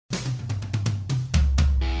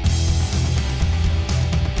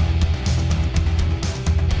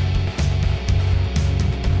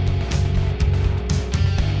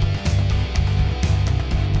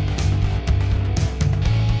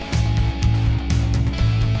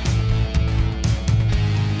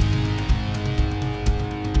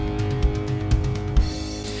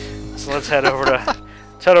so let's head over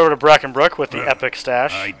to Brackenbrook with the epic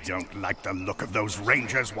stash. I don't like the look of those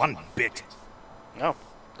rangers one bit. No,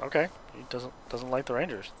 okay. He doesn't like the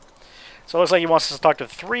rangers. So it looks like he wants us to talk to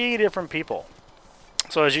 3 different people.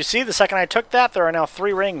 So as you see, the second I took that, there are now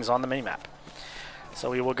 3 rings on the minimap.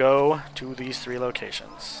 So we will go to these 3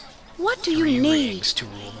 locations. What do you need? Rings to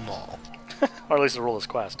rule them all. Or at least to rule this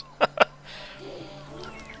quest.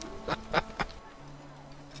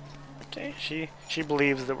 Okay, she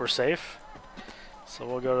believes that we're safe. So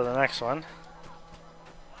we'll go to the next one.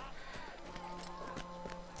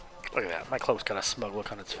 Look at that, my cloak's got a smug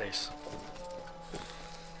look on its face.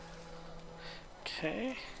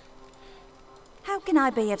 Okay. How can I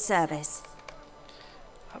be of service?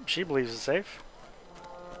 She believes it's safe.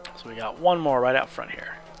 So we got one more right out front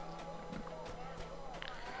here.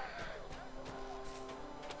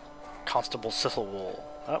 Constable Sithelwool.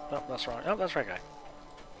 Oh, no, that's wrong. Oh, that's right guy.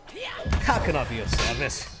 How can I be of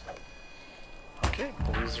service? Okay,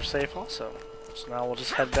 believes they're safe also. So now we'll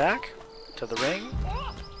just head back to the ring.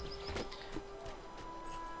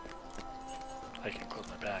 I can close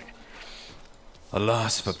my bag.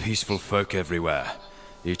 Alas for peaceful folk everywhere.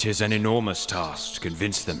 It is an enormous task to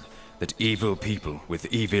convince them that evil people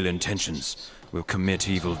with evil intentions will commit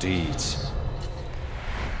evil deeds.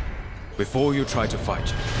 Before you try to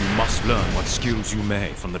fight, you must learn what skills you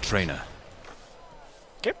may from the trainer.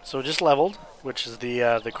 Okay, so we just leveled, which is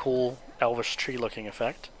the cool elvish tree-looking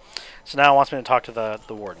effect. So now it wants me to talk to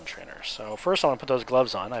the warden trainer. So first I want to put those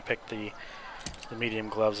gloves on. I picked the medium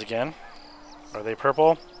gloves again. Are they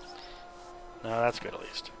purple? No, that's good at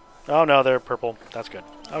least. Oh no, they're purple. That's good.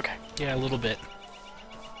 Okay. Yeah, a little bit.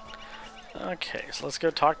 Okay, so let's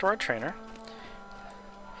go talk to our trainer.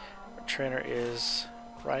 Our trainer is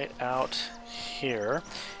right out here.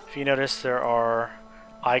 If you notice, there are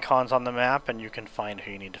icons on the map, and you can find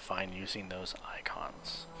who you need to find using those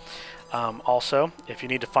icons. Also, if you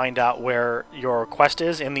need to find out where your quest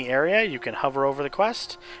is in the area, you can hover over the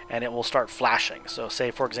quest and it will start flashing. So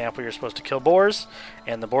say for example you're supposed to kill boars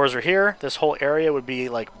and the boars are here, this whole area would be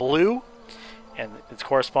like blue and it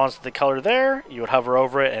corresponds to the color there. You would hover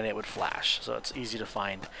over it and it would flash. So it's easy to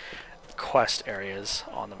find quest areas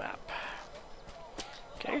on the map.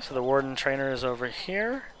 Okay, so the warden trainer is over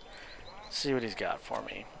here. Let's see what he's got for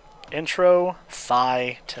me. Intro,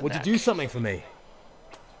 thigh to Would neck. you do something for me?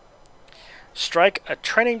 Strike a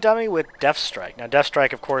training dummy with Death Strike. Now, Death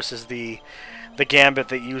Strike, of course, is the gambit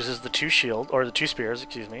that uses the 2 spears,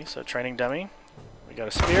 excuse me. So, training dummy. We got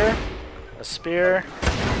a spear,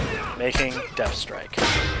 making Death Strike.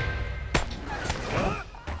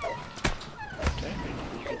 Okay,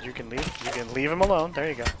 you can leave him alone. There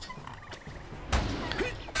you go.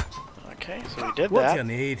 Okay, so we did that. What do you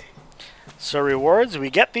need? So rewards, we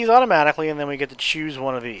get these automatically, and then we get to choose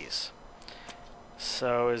one of these.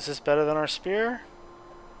 So, is this better than our spear?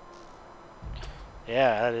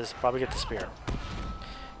 Yeah, that is. Probably get the spear.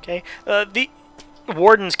 Okay. The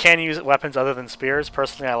wardens can use weapons other than spears.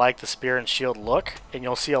 Personally, I like the spear and shield look, and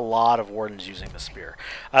you'll see a lot of wardens using the spear.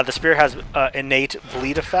 The spear has innate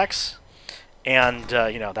bleed effects, and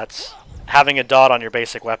you know, that's having a dot on your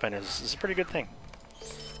basic weapon is a pretty good thing.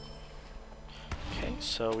 Okay,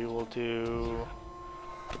 so we will do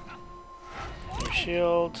new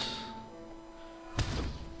shield.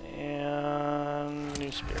 And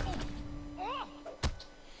new spear.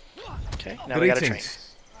 Okay, now we gotta train.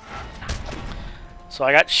 So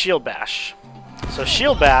I got Shield Bash. So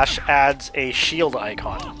Shield Bash adds a shield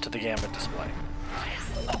icon to the Gambit display.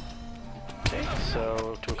 Okay,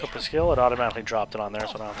 so to equip a skill, it automatically dropped it on there,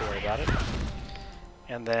 so I don't have to worry about it.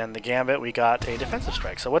 And then the Gambit, we got a defensive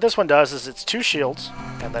strike. So what this one does is it's 2 shields,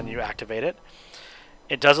 and then you activate it.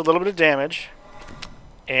 It does a little bit of damage,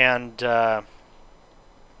 and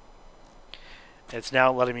it's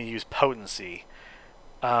now letting me use potency.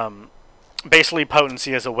 Basically,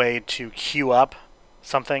 potency is a way to queue up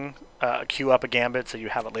something, queue up a gambit so you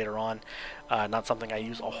have it later on. Not something I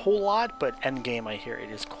use a whole lot, but endgame I hear it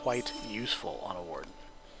is quite useful on a warden.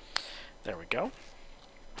 There we go.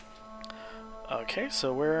 Okay,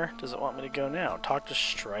 so where does it want me to go now? Talk to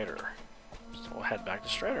Strider. So we'll head back to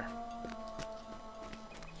Strider.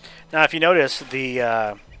 Now, if you notice,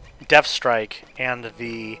 the Death Strike and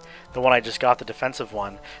the one I just got, the defensive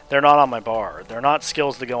one, they're not on my bar. They're not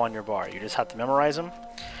skills that go on your bar. You just have to memorize them.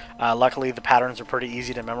 Luckily, the patterns are pretty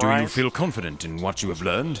easy to memorize. Do you feel confident in what you have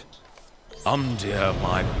learned? Dear,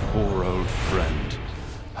 my poor old friend.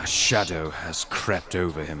 A shadow has crept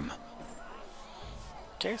over him.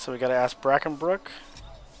 Okay, so we gotta ask Brackenbrook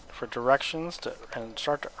for directions and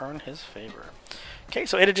start to earn his favor. Okay,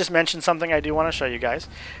 so it had just mentioned something I do want to show you guys.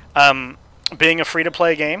 Being a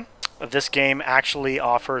free-to-play game, this game actually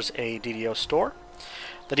offers a DDO store.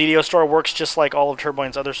 The DDO store works just like all of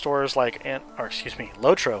Turboine's other stores,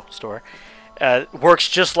 LOTRO store. Works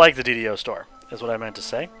just like the DDO store, is what I meant to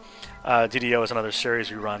say. DDO is another series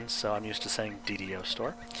we run, so I'm used to saying DDO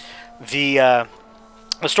store. The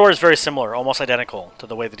store is very similar, almost identical to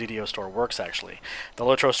the way the DDO store works, actually. The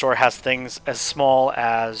LOTRO store has things as small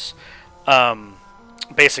as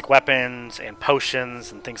basic weapons and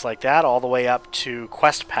potions and things like that, all the way up to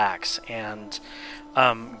quest packs and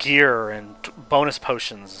gear and bonus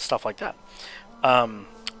potions and stuff like that. I'm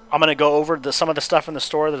going to go over some of the stuff in the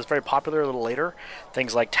store that is very popular a little later.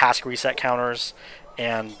 Things like task reset counters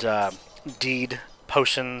and deed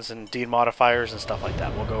potions and deed modifiers and stuff like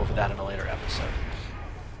that. We'll go over that in a later episode.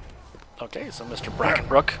 Okay, so Mr.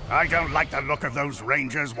 Brackenbrook. I don't like the look of those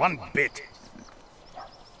rangers one bit.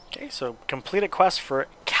 Okay, so complete a quest for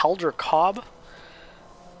Calder Cobb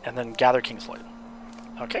and then gather Kingsfloyd.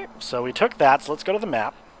 Okay, so we took that, so let's go to the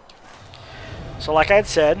map. So like I had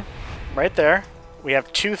said, right there, we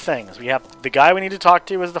have two things. We have the guy we need to talk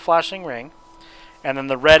to is the flashing ring, and then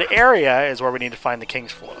the red area is where we need to find the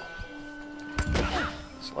Kingsfloyd.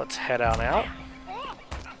 So let's head on out.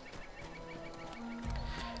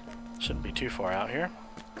 Shouldn't be too far out here.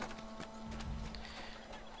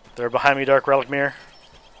 They're behind me, DarkRelic Mirror.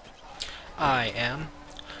 I am.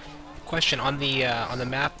 Question on the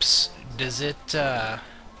maps. Does it,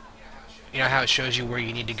 you know how it shows you where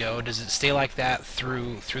you need to go? Does it stay like that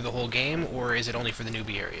through the whole game, or is it only for the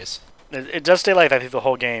newbie areas? It does stay like that through the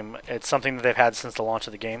whole game. It's something that they've had since the launch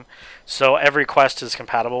of the game. So every quest is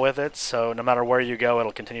compatible with it. So no matter where you go,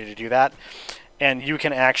 it'll continue to do that. And you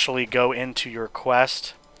can actually go into your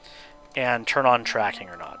quest and turn on tracking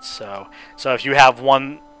or not. So if you have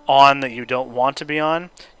one on that you don't want to be on,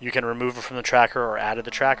 you can remove it from the tracker or add to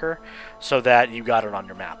the tracker so that you got it on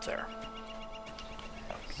your map there.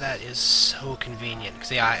 That is so convenient.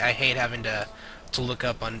 Because yeah, I hate having to look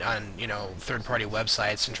up on you know, third-party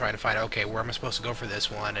websites and try to find, okay, where am I supposed to go for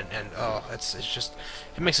this one, and oh, it's just,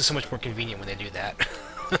 it makes it so much more convenient when they do that.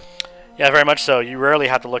 Yeah, very much so. You rarely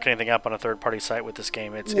have to look anything up on a third-party site with this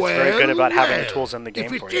game. It's very good about having the tools in the game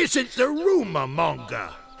for you. If it isn't the rumor monger.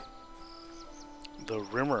 The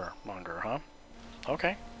rumor monger, huh?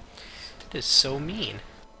 Okay. That is so mean.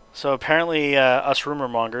 So apparently us rumor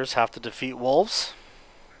mongers have to defeat wolves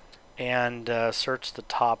and search the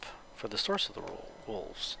top for the source of the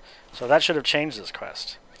wolves. So that should have changed this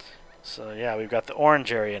quest. So yeah, we've got the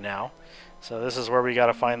orange area now. So this is where we got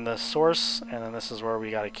to find the source, and then this is where we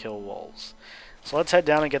got to kill wolves. So let's head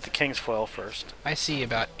down and get the King's Foil first. I see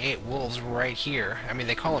about 8 wolves right here. I mean,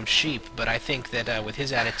 they call them sheep, but I think that with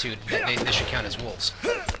his attitude, they should count as wolves.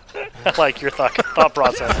 I like your thought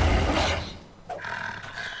process.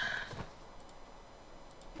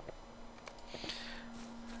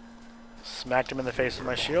 Smacked him in the face with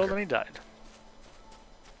my shield, and he died.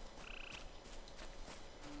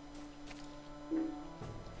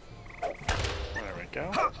 There we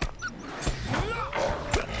go.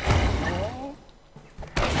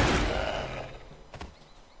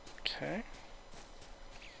 Okay.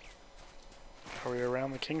 Are we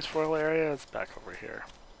around the King's Foil area? It's back over here.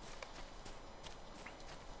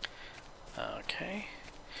 Okay.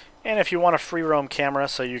 And if you want a free roam camera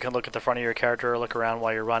so you can look at the front of your character or look around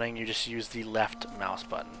while you're running, you just use the left mouse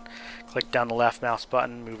button. Click down the left mouse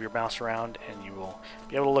button, move your mouse around, and you will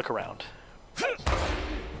be able to look around.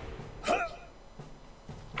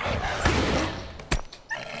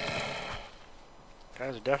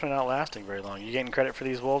 Guys are definitely not lasting very long. You getting credit for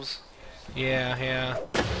these wolves? Yeah.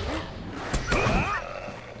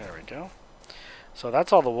 There we go. So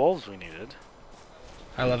that's all the wolves we needed.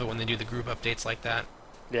 I love it when they do the group updates like that.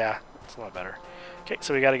 Yeah, it's a lot better. Okay,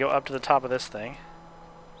 so we got to go up to the top of this thing.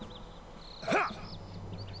 How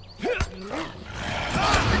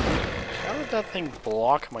did that thing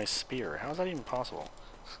block my spear? How is that even possible?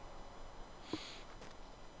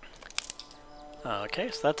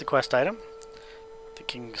 Okay, so that's a quest item. The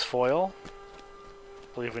King's Foil.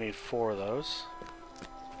 I believe we need 4 of those.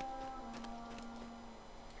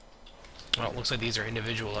 Well, it looks like these are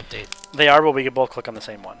individual updates. They are, but we can both click on the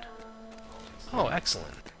same one. Oh,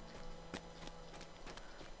 excellent.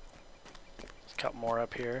 Let's cut more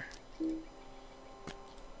up here.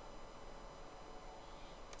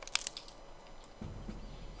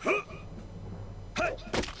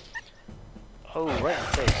 Oh, right in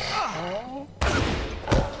the face.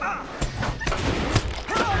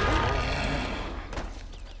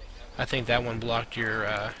 I think that one blocked your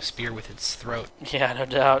spear with its throat. Yeah, no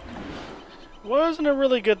doubt. Wasn't a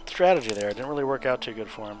really good strategy there. It didn't really work out too good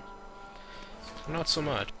for him. Not so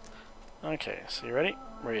much. Okay, so you ready?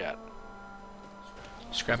 Where you at?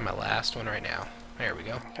 Just grabbing my last one right now. There we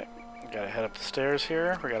go. Okay, we gotta head up the stairs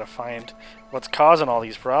here. We gotta find what's causing all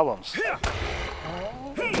these problems.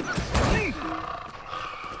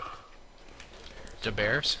 The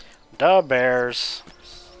bears? Da bears.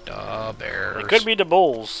 Da bears. It could be the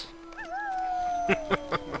bulls.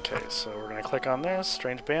 Okay, so we're gonna click on this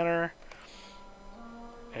strange banner,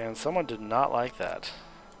 and someone did not like that.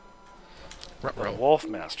 The Wolf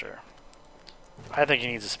Master. I think he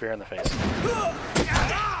needs a spear in the face.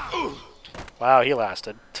 Wow, he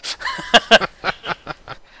lasted.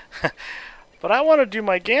 But I want to do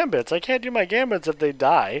my gambits. I can't do my gambits if they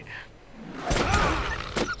die.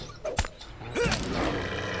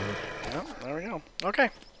 Well, there we go.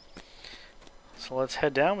 Okay. So let's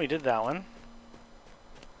head down. We did that one.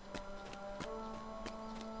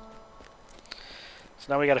 So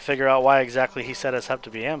now we got to figure out why exactly he set us up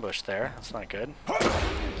to be ambushed there. That's not good.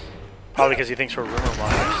 Probably because he thinks we're rumor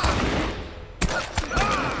mongers.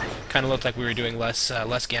 Kind of looked like we were doing less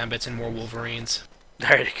gambits and more Wolverines.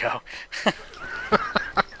 There you go.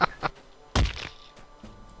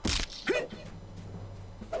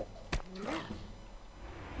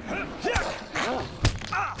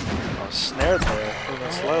 Oh, snared there.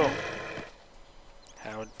 Moving slow.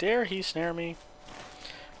 How dare he snare me?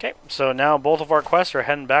 Okay, so now both of our quests are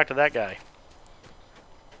heading back to that guy.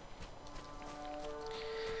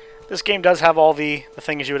 This game does have all the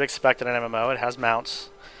things you would expect in an MMO. It has mounts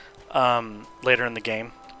later in the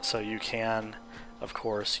game, so you can, of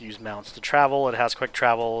course, use mounts to travel. It has quick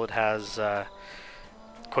travel. It has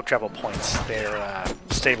quick travel points. They're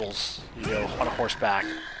stables. You go on a horseback.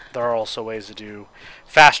 There are also ways to do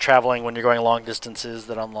fast traveling when you're going long distances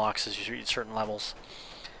that unlocks as you reach certain levels.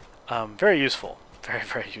 Very useful. Very,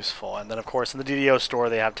 very useful. And then, of course, in the DDO store,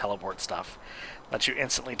 they have teleport stuff. Lets you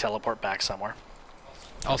instantly teleport back somewhere.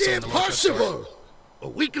 Also in the LOTRO store. Impossible! A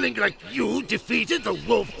weakling like you defeated the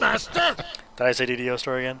Wolf Master? Did I say DDO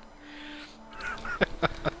store again?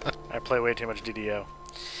 I play way too much DDO.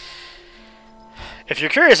 If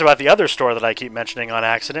you're curious about the other store that I keep mentioning on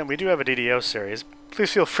accident, we do have a DDO series.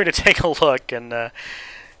 Please feel free to take a look and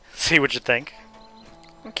see what you think.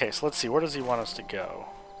 Okay, so let's see. Where does he want us to go?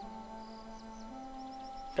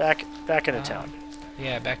 Back into town.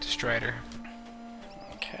 Yeah, back to Strider.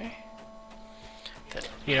 Okay.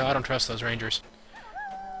 You know, I don't trust those rangers.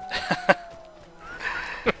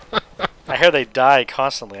 I hear they die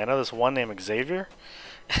constantly. I know this one named Xavier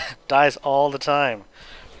dies all the time.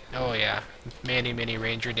 Oh yeah, many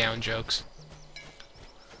ranger down jokes.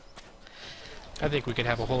 I think we could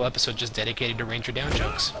have a whole episode just dedicated to ranger down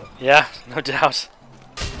jokes. Yeah, no doubt.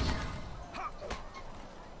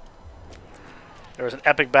 There was an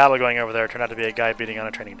epic battle going over there. It turned out to be a guy beating on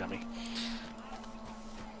a training dummy.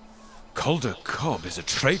 Calder Cobb is a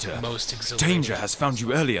traitor. Most exhilarating. Danger has found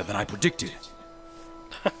you earlier than I predicted.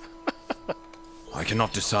 I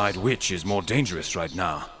cannot decide which is more dangerous right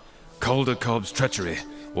now. Calder Cobb's treachery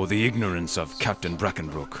or the ignorance of Captain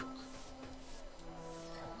Brackenbrook.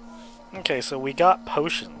 Okay, so we got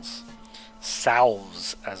potions.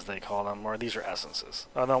 Salves, as they call them, or these are essences.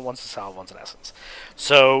 Oh no, one's a salve, one's an essence.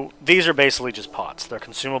 So these are basically just pots. They're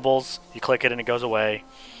consumables. You click it and it goes away.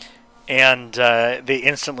 And they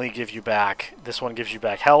instantly give you back. This one gives you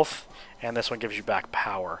back health, and this one gives you back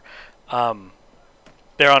power.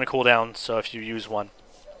 They're on a cooldown, so if you use one,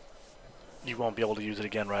 you won't be able to use it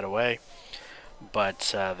again right away.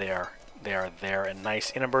 But they are there and nice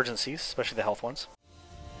in emergencies, especially the health ones.